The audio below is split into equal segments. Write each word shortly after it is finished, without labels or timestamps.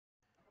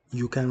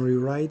You can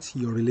rewrite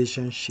your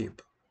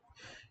relationship.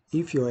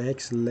 If your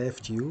ex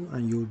left you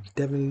and you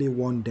definitely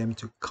want them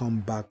to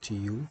come back to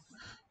you,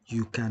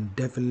 you can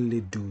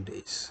definitely do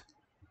this.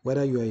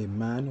 Whether you are a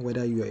man,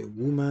 whether you are a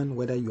woman,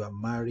 whether you are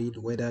married,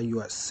 whether you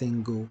are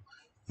single,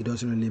 it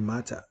doesn't really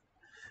matter.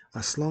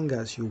 As long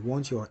as you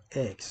want your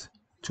ex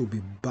to be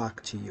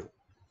back to you.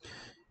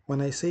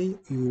 When I say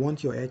you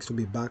want your ex to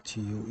be back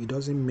to you, it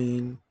doesn't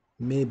mean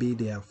maybe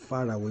they are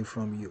far away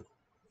from you.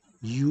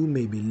 You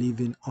may be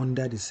living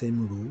under the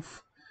same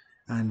roof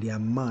and their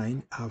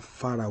mind are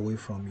far away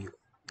from you.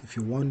 If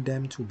you want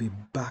them to be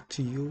back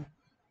to you,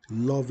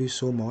 love you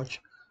so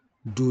much,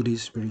 do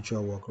this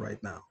spiritual work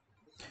right now.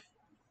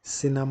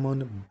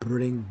 Cinnamon,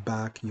 bring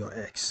back your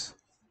ex.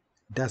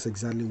 That's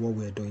exactly what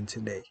we're doing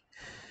today.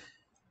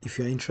 If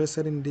you're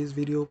interested in this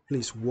video,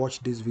 please watch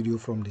this video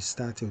from the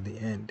start till the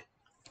end.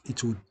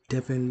 It will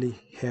definitely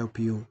help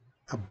you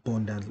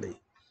abundantly.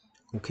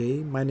 Okay,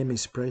 my name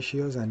is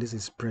Precious and this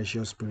is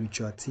Precious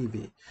Spiritual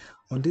TV.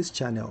 On this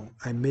channel,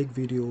 I make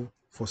video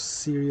for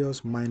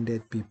serious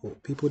minded people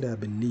that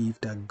believe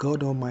that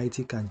God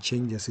Almighty can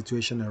change their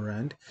situation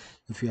around.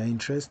 If you are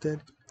interested,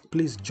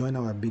 please join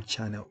our big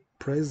channel.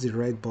 Press the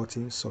red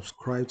button,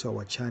 subscribe to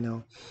our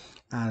channel,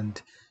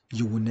 and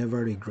you will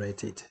never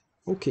regret it.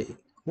 Okay,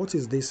 what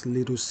is this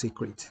little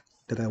secret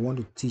that I want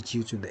to teach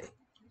you today?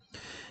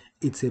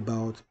 It's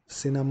about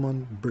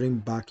cinnamon bring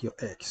back your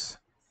ex.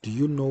 Do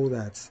you know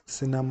that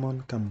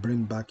cinnamon can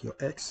bring back your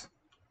ex?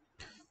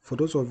 For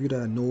those of you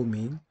that know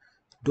me,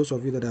 those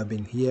of you that have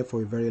been here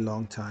for a very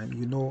long time,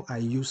 you know I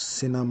use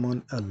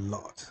cinnamon a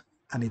lot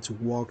and it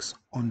works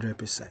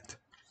 100%.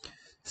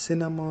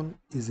 Cinnamon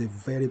is a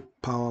very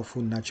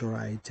powerful natural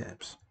item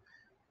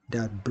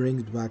that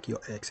brings back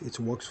your ex. It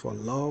works for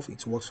love,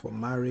 it works for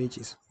marriage,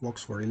 it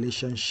works for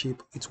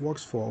relationship, it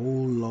works for a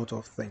whole lot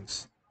of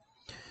things.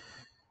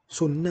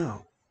 So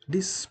now,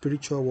 this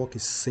spiritual work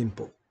is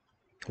simple.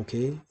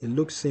 Okay, it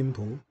looks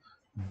simple,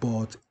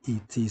 but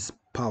it is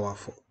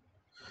powerful.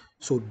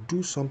 So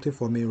do something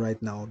for me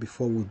right now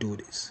before we do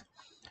this.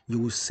 You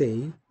will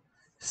say,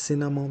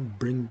 Cinnamon,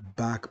 bring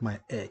back my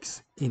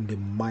ex in the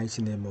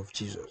mighty name of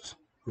Jesus.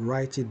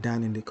 Write it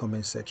down in the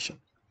comment section.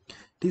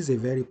 This is a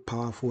very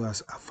powerful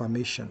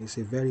affirmation. It's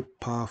a very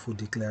powerful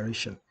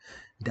declaration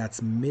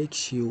that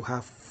makes you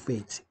have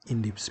faith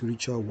in the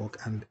spiritual work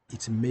and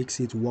it makes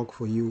it work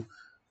for you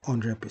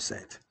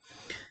 100%.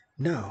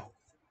 Now,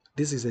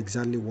 this is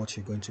exactly what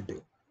you're going to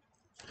do.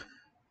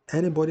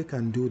 Anybody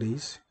can do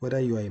this, whether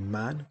you are a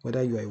man,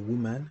 whether you are a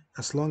woman,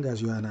 as long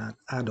as you are an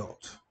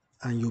adult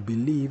and you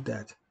believe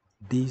that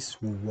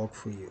this will work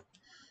for you.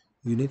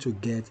 You need to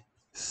get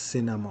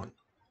cinnamon.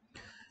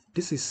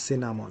 This is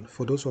cinnamon.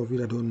 For those of you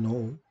that don't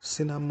know,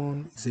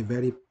 cinnamon is a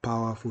very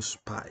powerful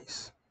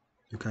spice.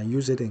 You can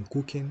use it in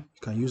cooking,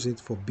 you can use it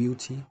for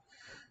beauty,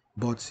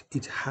 but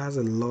it has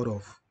a lot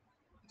of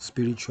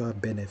spiritual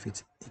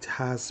benefits. It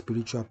has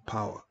spiritual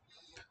power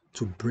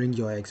to bring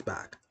your ex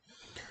back.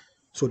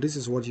 So this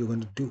is what you're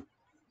going to do.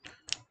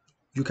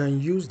 You can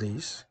use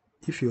this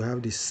if you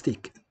have the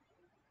stick,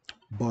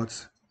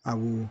 but I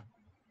will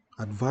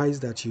advise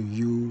that you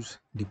use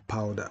the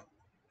powder.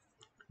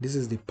 This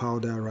is the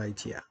powder right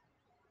here.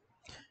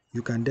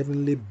 You can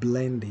definitely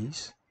blend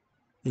this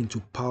into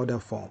powder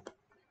form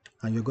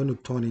and you're going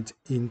to turn it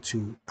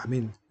into,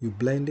 you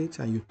blend it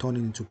and you turn it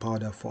into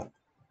powder form.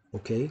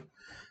 Okay?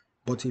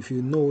 But if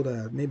you know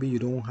that maybe you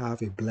don't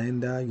have a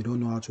blender, you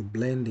don't know how to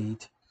blend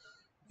it,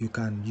 you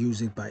can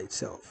use it by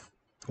itself.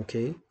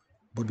 Okay?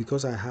 But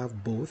because I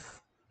have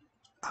both,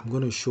 I'm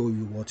going to show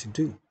you what to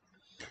do.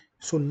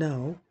 So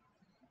now,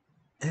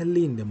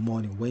 early in the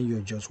morning when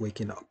you're just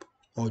waking up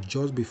or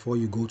just before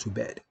you go to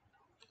bed,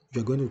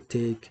 you're going to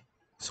take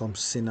some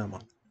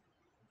cinnamon.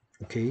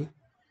 Okay?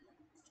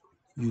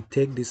 You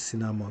take this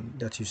cinnamon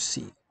that you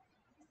see.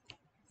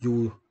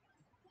 You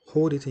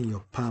hold it in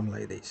your palm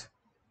like this.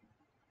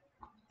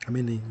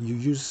 You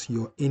use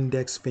your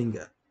index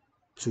finger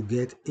to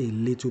get a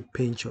little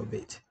pinch of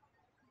it.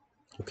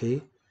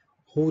 Okay?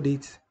 Hold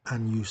it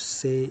and you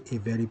say a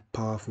very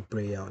powerful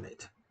prayer on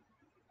it.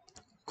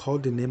 Call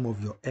the name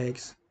of your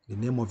ex, the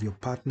name of your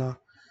partner,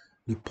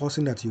 the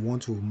person that you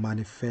want to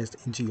manifest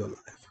into your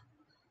life.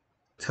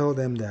 Tell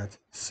them that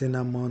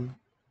cinnamon,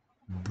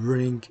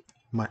 bring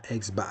my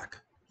ex back.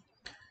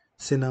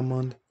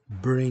 Cinnamon,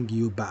 bring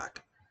you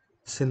back.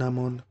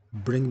 Cinnamon,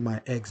 bring my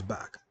ex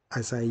back.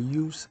 As I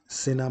use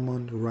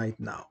cinnamon right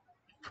now,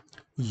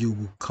 you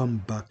will come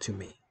back to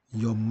me.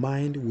 Your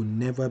mind will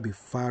never be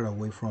far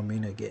away from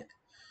me again.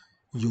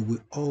 You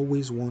will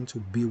always want to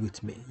be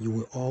with me. You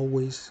will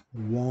always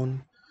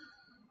want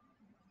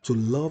to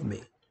love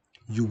me.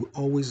 You will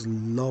always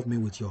love me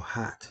with your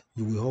heart.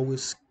 You will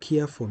always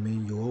care for me.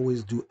 You will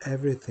always do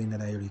everything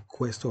that I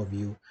request of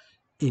you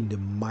in the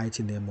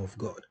mighty name of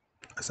God.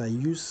 As I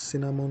use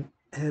cinnamon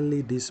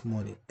early this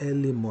morning,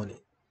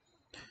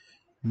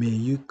 may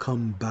you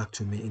come back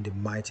to me in the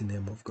mighty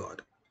name of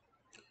God.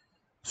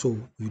 So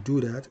you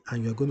do that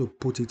and you're going to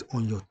put it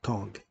on your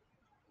tongue.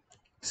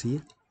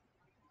 See?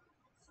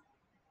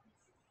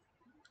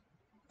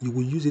 You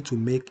will use it to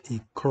make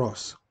a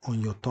cross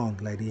on your tongue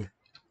like this.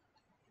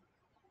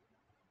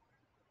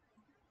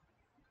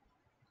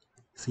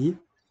 See,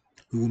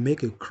 you will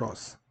make a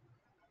cross,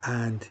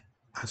 and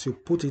as you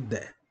put it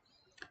there,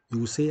 you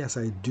will say, as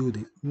I do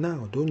this.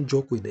 Now, don't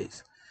joke with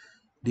this.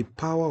 The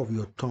power of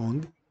your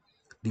tongue,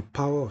 the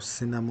power of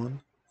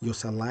cinnamon, your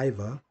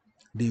saliva,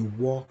 they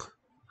work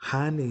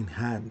hand in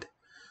hand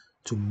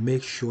to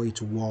make sure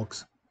it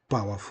works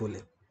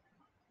powerfully.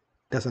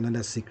 That's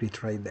another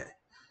secret right there.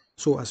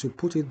 So as you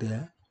put it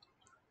there,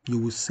 you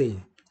will say,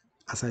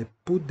 as I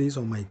put this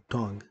on my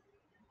tongue,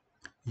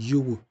 you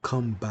will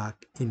come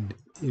back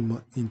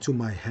into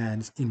my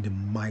hands in the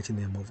mighty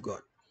name of God.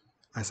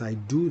 As I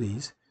do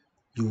this,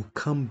 you will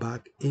come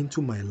back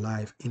into my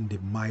life in the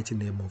mighty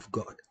name of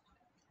God.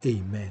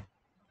 Amen.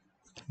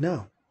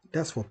 Now,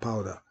 that's for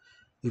powder.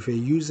 If you're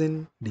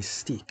using the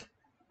stick,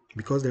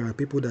 because there are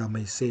people that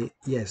may say,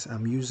 yes,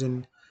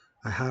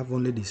 I have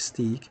only the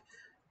stick.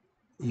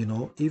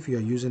 If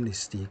you're using the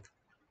stick,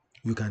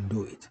 you can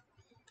do it.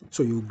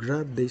 So you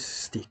grab this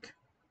stick,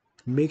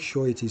 make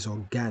sure it is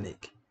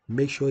organic,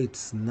 make sure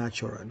it's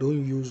natural.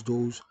 Don't use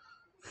those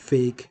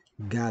fake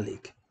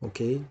garlic,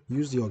 okay?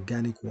 Use the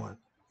organic one.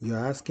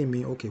 You're asking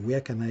me, okay,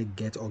 where can I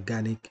get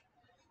organic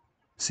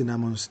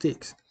cinnamon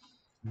sticks?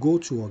 Go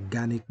to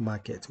organic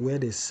market where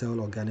they sell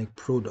organic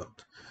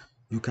product.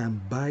 You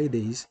can buy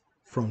this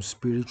from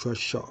spiritual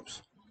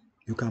shops.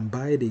 You can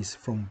buy this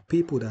from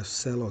people that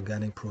sell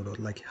organic product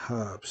like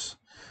herbs,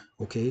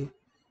 okay?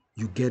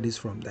 You get this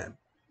from them.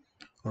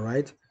 All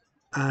right.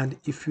 And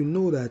if you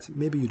know that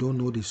maybe you don't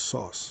know the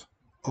source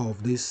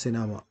of this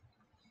cinnamon,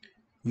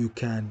 you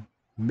can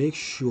make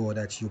sure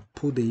that you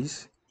put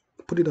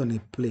it on a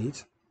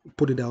plate,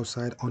 put it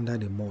outside under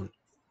the moon,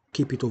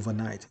 keep it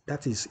overnight.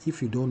 That is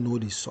if you don't know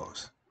the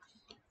source.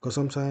 Because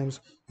sometimes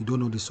you don't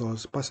know the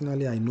source.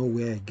 Personally, I know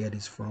where I get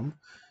this from.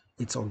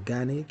 It's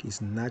organic,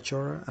 it's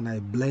natural, and I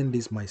blend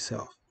this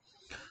myself.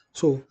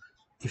 So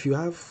if you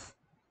have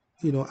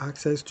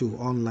access to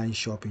online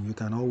shopping, you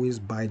can always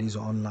buy this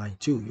online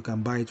too. You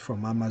can buy it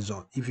from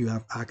Amazon if you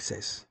have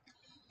access.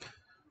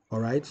 All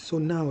right, so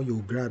now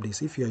you grab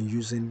this. If you are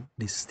using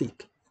the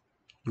stick,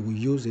 you will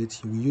use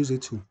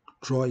it to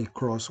draw a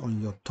cross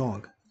on your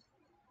tongue.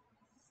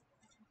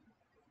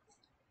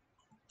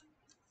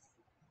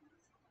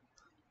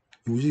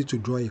 You use it to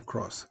draw a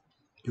cross.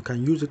 You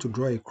can use it to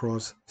draw a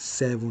cross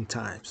 7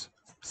 times.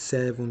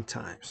 7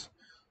 times.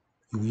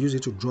 You will use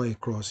it to draw a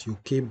cross. You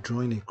keep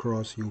drawing a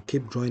cross. You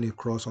keep drawing a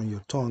cross on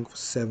your tongue for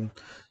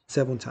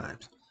seven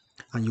times.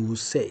 And you will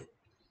say,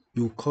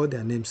 you will call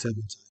their name 7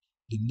 times.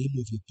 The name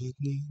of your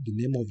partner, the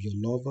name of your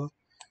lover,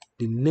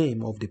 the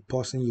name of the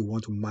person you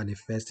want to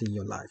manifest in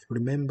your life.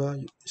 Remember,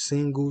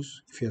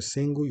 singles, if you're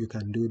single, you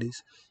can do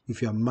this.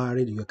 If you're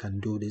married, you can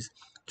do this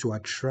to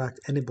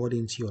attract anybody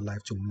into your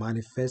life, to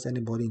manifest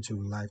anybody into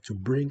your life, to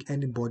bring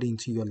anybody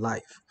into your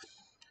life.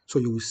 So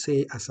you will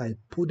say, as I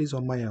put this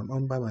on my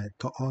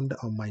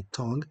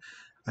tongue,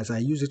 as I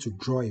use it to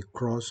draw a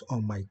cross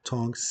on my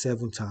tongue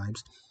 7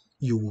 times,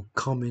 you will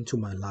come into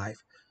my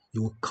life.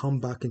 You will come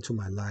back into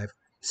my life.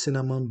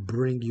 Cinnamon,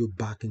 bring you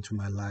back into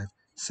my life.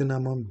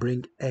 Cinnamon,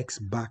 bring X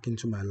back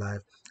into my life.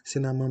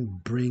 Cinnamon,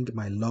 bring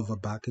my lover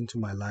back into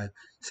my life.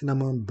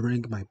 Cinnamon,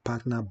 bring my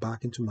partner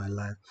back into my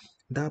life.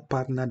 That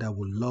partner that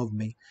will love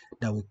me,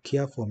 that will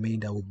care for me,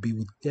 that will be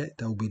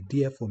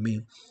there for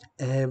me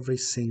every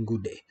single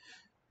day.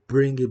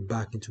 Bring it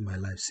back into my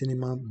life.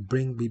 Cinnamon,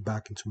 bring me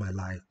back into my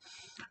life.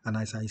 And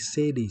as I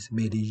say this,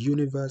 may the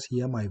universe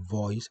hear my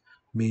voice.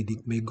 May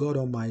God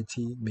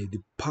Almighty, may the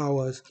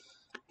powers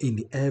in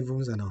the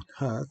heavens and on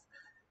earth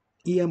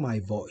hear my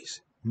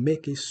voice.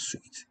 Make it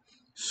sweet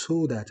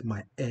so that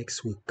my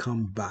ex will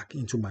come back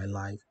into my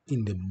life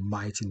in the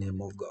mighty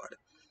name of God.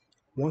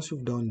 Once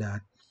you've done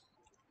that,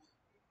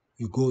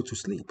 you go to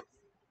sleep.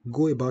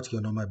 Go about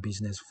your normal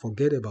business.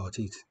 Forget about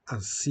it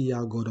and see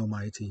how God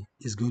Almighty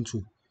is going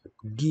to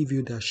give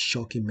you that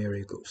shocking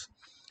miracles.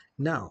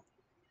 Now,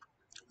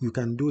 you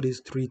can do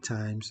this 3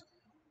 times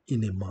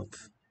in a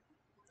month.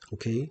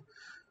 Okay?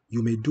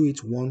 You may do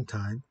it one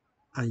time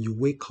and you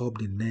wake up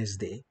the next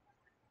day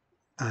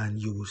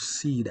and you will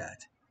see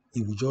that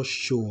it will just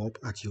show up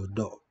at your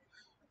door.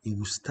 It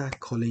will start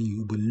calling you. It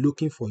will be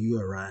looking for you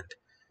around.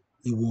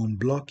 It will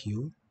unblock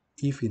you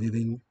if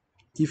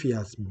he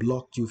has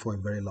blocked you for a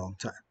very long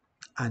time.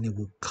 And it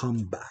will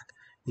come back.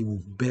 It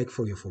will beg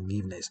for your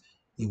forgiveness.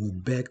 It will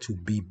beg to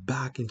be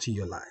back into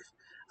your life.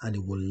 And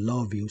it will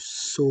love you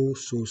so,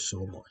 so,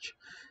 so much.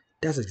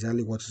 That's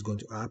exactly what is going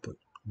to happen.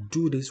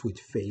 Do this with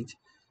faith,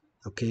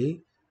 okay?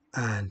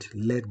 And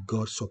let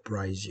God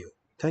surprise you.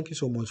 Thank you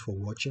so much for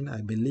watching.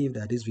 I believe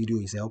that this video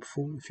is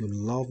helpful. If you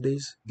love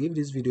this, give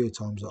this video a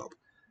thumbs up.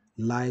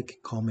 Like,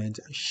 comment,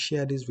 and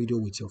share this video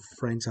with your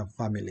friends and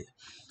family.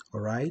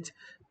 All right?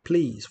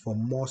 Please, for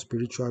more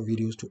spiritual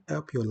videos to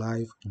help your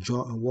life,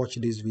 watch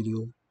this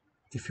video.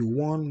 If you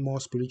want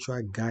more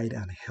spiritual guide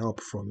and help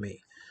from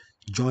me,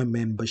 join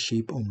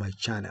membership on my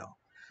channel.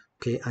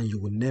 Okay, and you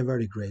will never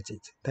regret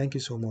it. Thank you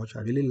so much.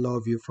 I really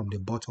love you from the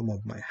bottom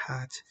of my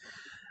heart.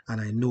 And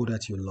I know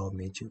that you love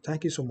me too.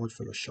 Thank you so much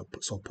for your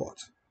support.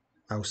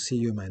 I'll see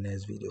you in my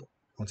next video.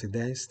 Until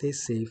then, stay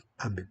safe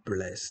and be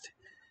blessed.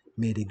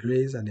 May the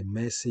grace and the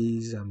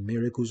mercies and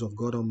miracles of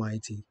God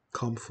Almighty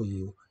come for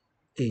you.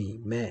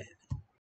 Amen.